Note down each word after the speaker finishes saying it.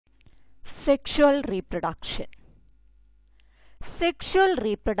Sexual reproduction. Sexual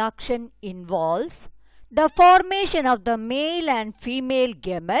reproduction involves the formation of the male and female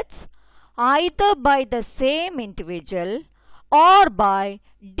gametes either by the same individual or by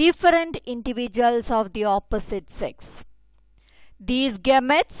different individuals of the opposite sex. These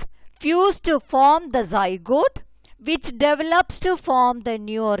gametes fuse to form the zygote, which develops to form the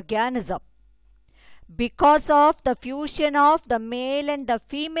new organism. Because of the fusion of the male and the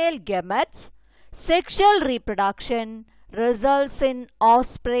female gametes, sexual reproduction results in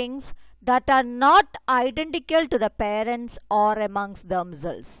offsprings that are not identical to the parents or amongst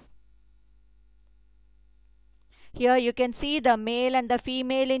themselves. Here you can see the male and the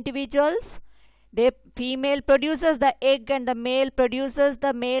female individuals. The female produces the egg and the male produces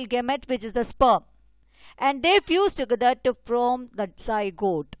the male gamete, which is the sperm. And they fuse together to form the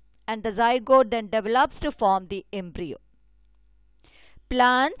zygote. And the zygote then develops to form the embryo.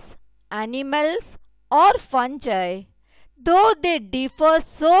 Plants, animals or fungi, though they differ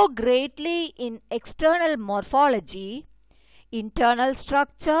so greatly in external morphology, internal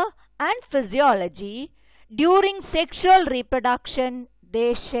structure and physiology, during sexual reproduction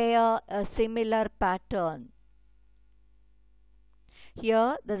they share a similar pattern.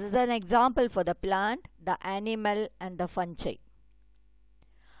 Here this is an example for the plant, the animal and the fungi.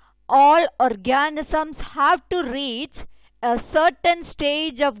 All organisms have to reach a certain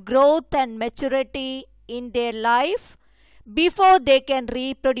stage of growth and maturity in their life before they can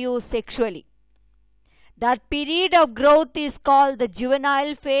reproduce sexually. That period of growth is called the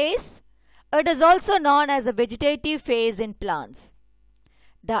juvenile phase. It is also known as a vegetative phase in plants.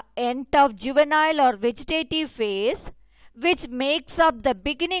 The end of juvenile or vegetative phase, which makes up the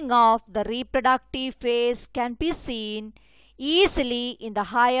beginning of the reproductive phase, can be seen easily in the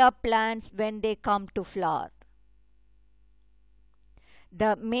higher plants when they come to flower.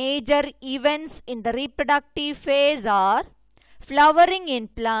 The major events in the reproductive phase are flowering in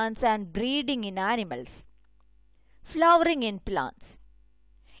plants and breeding in animals. Flowering in plants.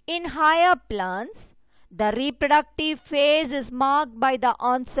 In higher plants, the reproductive phase is marked by the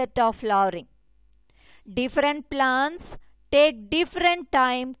onset of flowering. Different plants take different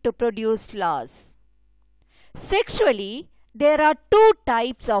time to produce flowers. Sexually, there are two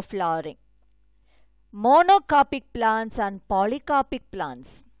types of flowering: monocarpic plants and polycarpic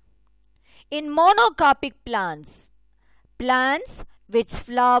plants. In monocarpic plants, plants which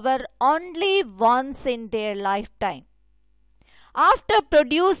flower only once in their lifetime. After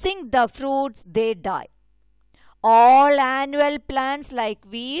producing the fruits, they die. All annual plants like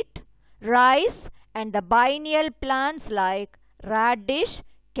wheat, rice, and the biennial plants like radish,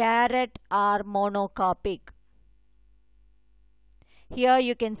 carrot are monocarpic. Here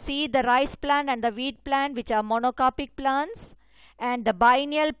you can see the rice plant and the wheat plant, which are monocarpic plants, and the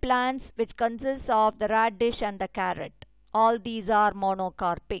biennial plants, which consists of the radish and the carrot. All these are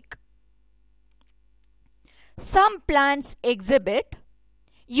monocarpic. Some plants exhibit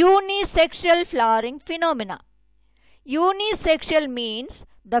unisexual flowering phenomena. Unisexual means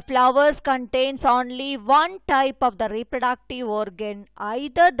the flowers contains only one type of the reproductive organ,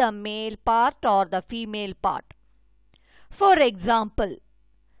 either the male part or the female part. For example,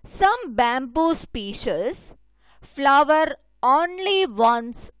 some bamboo species flower only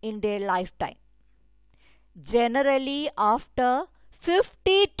once in their lifetime, generally after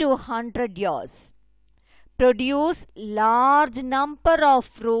 50 to 100 years, produce large number of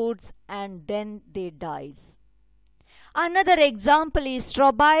fruits and then they die. Another example is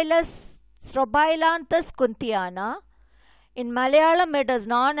Strobilanthus kuntiana. In Malayalam it is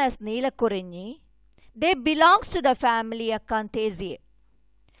known as Neelakurinji. They belong to the family Acanthaceae.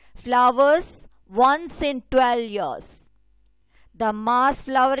 Flowers once in 12 years. The mass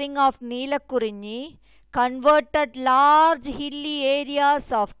flowering of Neelakurinji converted large hilly areas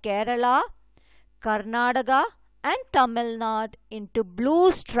of Kerala, Karnataka and Tamil Nadu into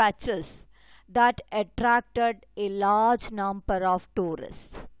blue stretches that attracted a large number of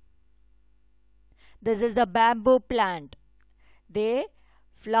tourists. This is the bamboo plant. They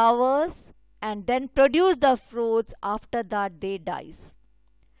flowers and then produce the fruits. After that they die.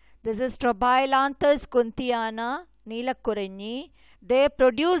 This is Strobilanthus kuntiana, Neelakurinji. They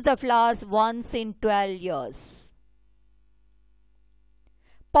produce the flowers once in 12 years.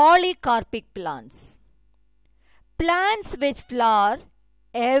 Polycarpic plants. Plants which flower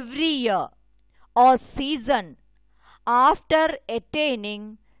every year or season after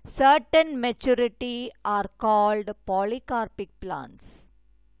attaining certain maturity are called polycarpic plants.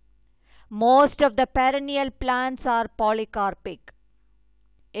 Most of the perennial plants are polycarpic.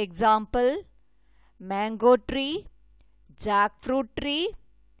 Example: mango tree, jackfruit tree,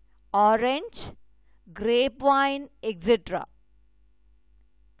 orange, grapevine, etc.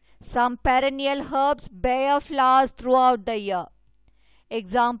 Some perennial herbs bear flowers throughout the year.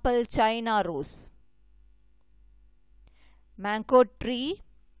 Example, China rose. Mango tree,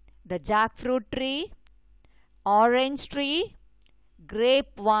 the jackfruit tree, orange tree,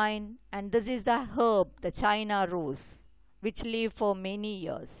 grapevine, and this is the herb, the China rose, which live for many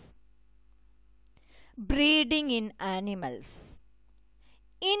years. Breeding in animals.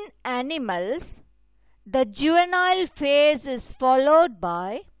 In animals, the juvenile phase is followed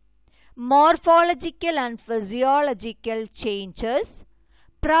by morphological and physiological changes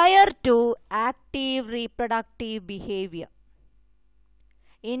prior to active reproductive behavior.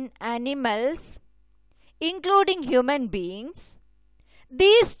 In animals, including human beings,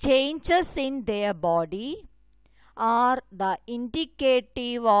 these changes in their body are the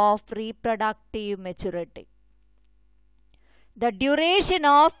indicative of reproductive maturity. The duration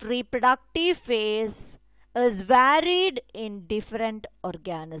of reproductive phase is varied in different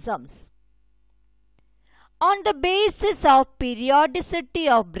organisms. On the basis of periodicity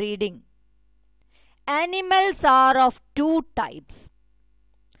of breeding, animals are of two types: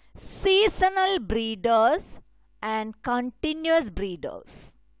 seasonal breeders and continuous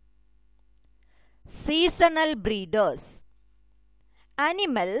breeders. Seasonal breeders.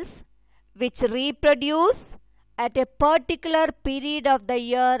 Animals which reproduce at a particular period of the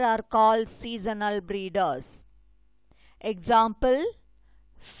year are called seasonal breeders. Example,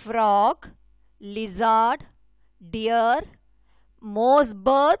 frog, lizard, deer, most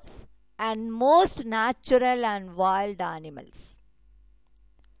birds, and most natural and wild animals.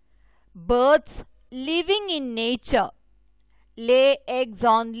 Birds living in nature lay eggs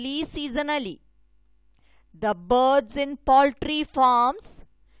only seasonally. The birds in poultry farms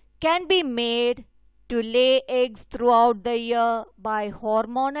can be made to lay eggs throughout the year by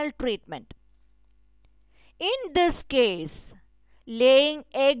hormonal treatment. In this case, laying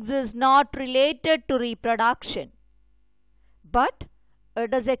eggs is not related to reproduction, but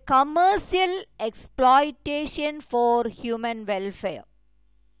it is a commercial exploitation for human welfare.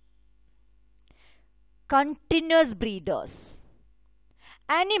 Continuous breeders.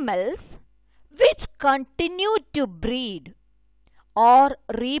 Animals which continue to breed or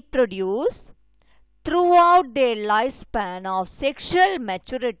reproduce throughout their lifespan of sexual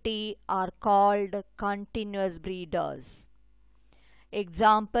maturity are called continuous breeders.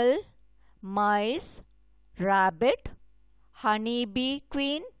 Example, mice, rabbit, honeybee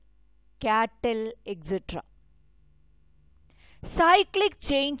queen, cattle, etc. Cyclic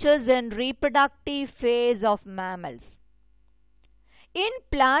changes in reproductive phase of mammals. In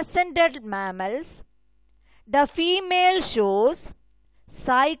placental mammals, the female shows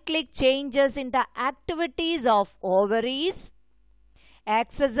cyclic changes in the activities of ovaries,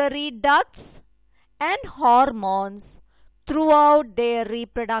 accessory ducts, and hormones throughout their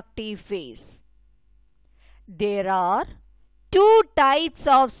reproductive phase. There are two types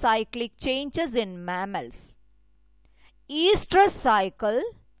of cyclic changes in mammals: estrous cycle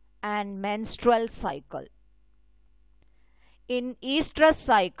and menstrual cycle. In estrous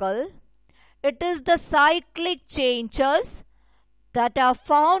cycle, it is the cyclic changes that are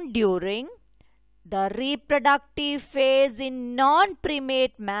found during the reproductive phase in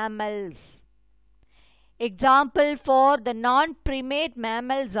non-primate mammals. Example for the non-primate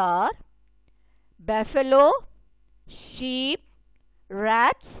mammals are buffalo, sheep,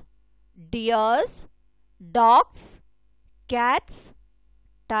 rats, deers, dogs, cats,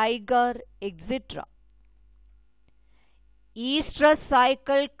 tiger, etc. Estrous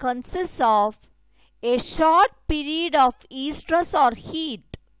cycle consists of a short period of estrus or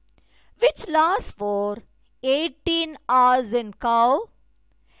heat which lasts for 18 hours in cow,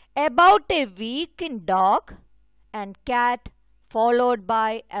 about a week in dog and cat, followed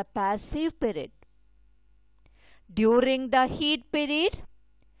by a passive period. During the heat period,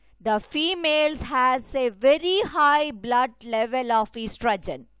 the females has a very high blood level of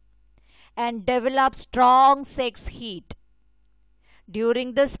estrogen and develop strong sex heat.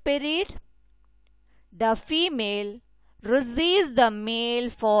 During this period, the female receives the male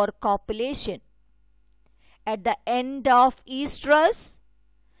for copulation. At the end of estrus,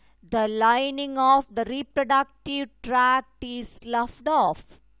 the lining of the reproductive tract is sloughed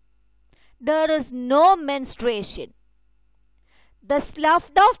off. There is no menstruation. The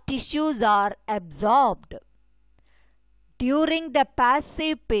sloughed off tissues are absorbed. During the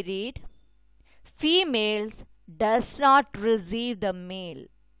passive period, females does not receive the male.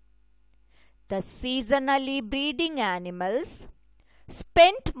 The seasonally breeding animals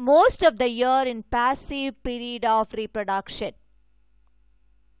spent most of the year in passive period of reproduction.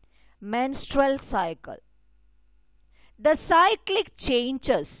 menstrual cycle. The cyclic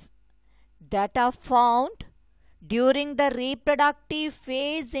changes that are found during the reproductive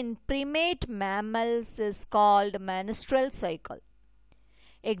phase in primate mammals is called menstrual cycle.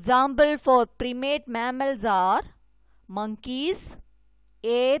 Example for primate mammals are monkeys,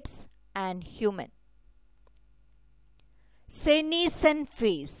 apes, and human. Senescent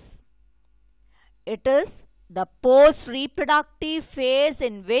phase. It is the post-reproductive phase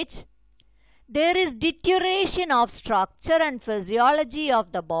in which there is deterioration of structure and physiology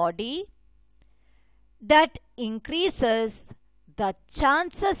of the body that increases the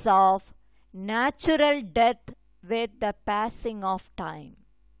chances of natural death with the passing of time.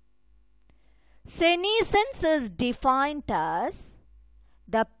 Senescence is defined as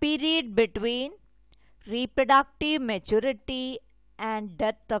the period between reproductive maturity and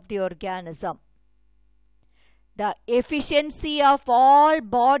death of the organism. The efficiency of all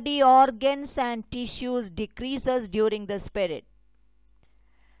body organs and tissues decreases during this period.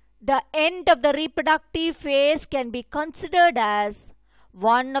 The end of the reproductive phase can be considered as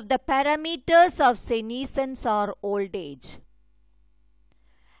one of the parameters of senescence or old age.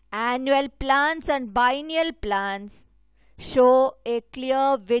 Annual plants and biennial plants show a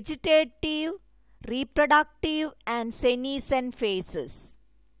clear vegetative, reproductive, and senescent phases.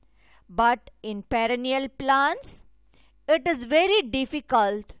 But in perennial plants, it is very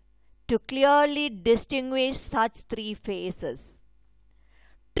difficult to clearly distinguish such three phases.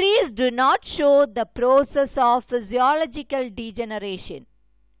 Trees do not show the process of physiological degeneration.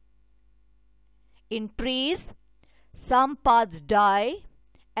 In trees, some parts die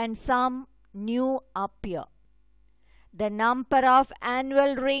and some new appear. The number of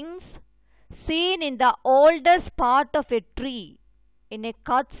annual rings seen in the oldest part of a tree in a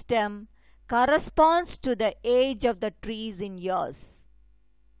cut stem corresponds to the age of the trees in years.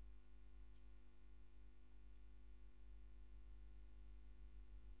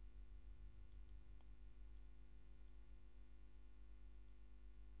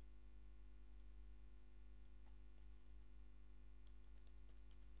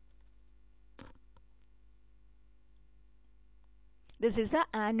 This is the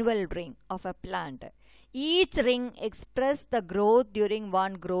annual ring of a plant. Each ring expresses the growth during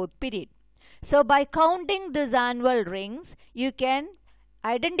one growth period. So by counting these annual rings, you can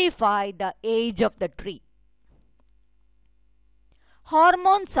identify the age of the tree.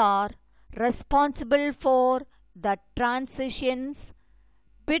 Hormones are responsible for the transitions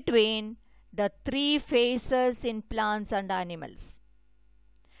between the three phases in plants and animals.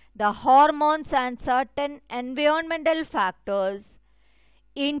 The hormones and certain environmental factors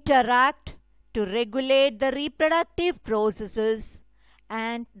interact to regulate the reproductive processes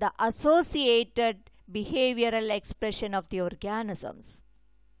and the associated behavioral expression of the organisms.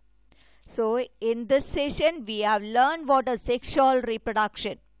 So, in this session, we have learned what is sexual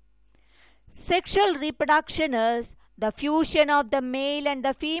reproduction. Sexual reproduction is the fusion of the male and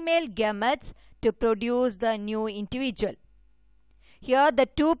the female gametes to produce the new individual. Here, the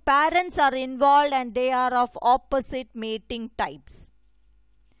two parents are involved and they are of opposite mating types.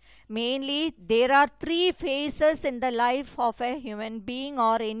 Mainly, there are three phases in the life of a human being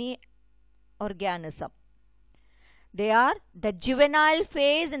or any organism. They are the juvenile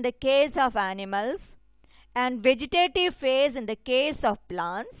phase in the case of animals and vegetative phase in the case of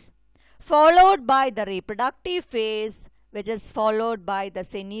plants, followed by the reproductive phase, which is followed by the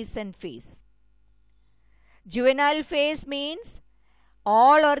senescent phase. Juvenile phase means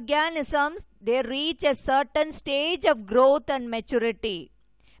all organisms, they reach a certain stage of growth and maturity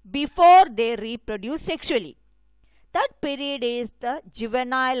before they reproduce sexually. That period is the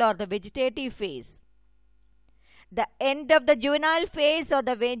juvenile or the vegetative phase. The end of the juvenile phase or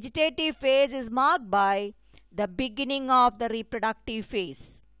the vegetative phase is marked by the beginning of the reproductive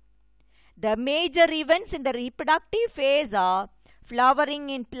phase. The major events in the reproductive phase are flowering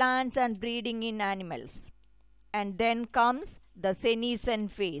in plants and breeding in animals. And then comes the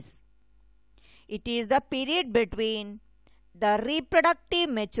senescent phase. It is the period between the reproductive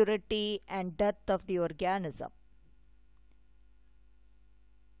maturity and death of the organism.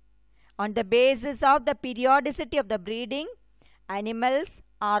 On the basis of the periodicity of the breeding, animals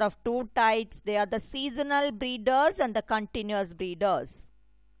are of two types. They are the seasonal breeders and the continuous breeders.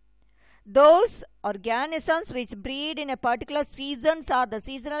 Those organisms which breed in a particular seasons are the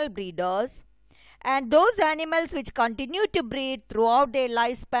seasonal breeders, and those animals which continue to breed throughout their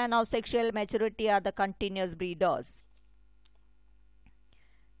lifespan of sexual maturity are the continuous breeders.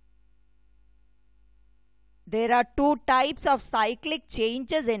 There are two types of cyclic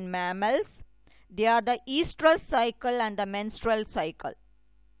changes in mammals. They are the estrous cycle and the menstrual cycle.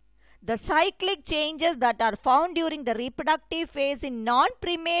 The cyclic changes that are found during the reproductive phase in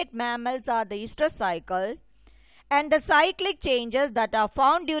non-primate mammals are the estrous cycle, and the cyclic changes that are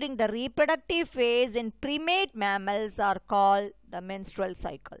found during the reproductive phase in primate mammals are called the menstrual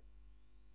cycle.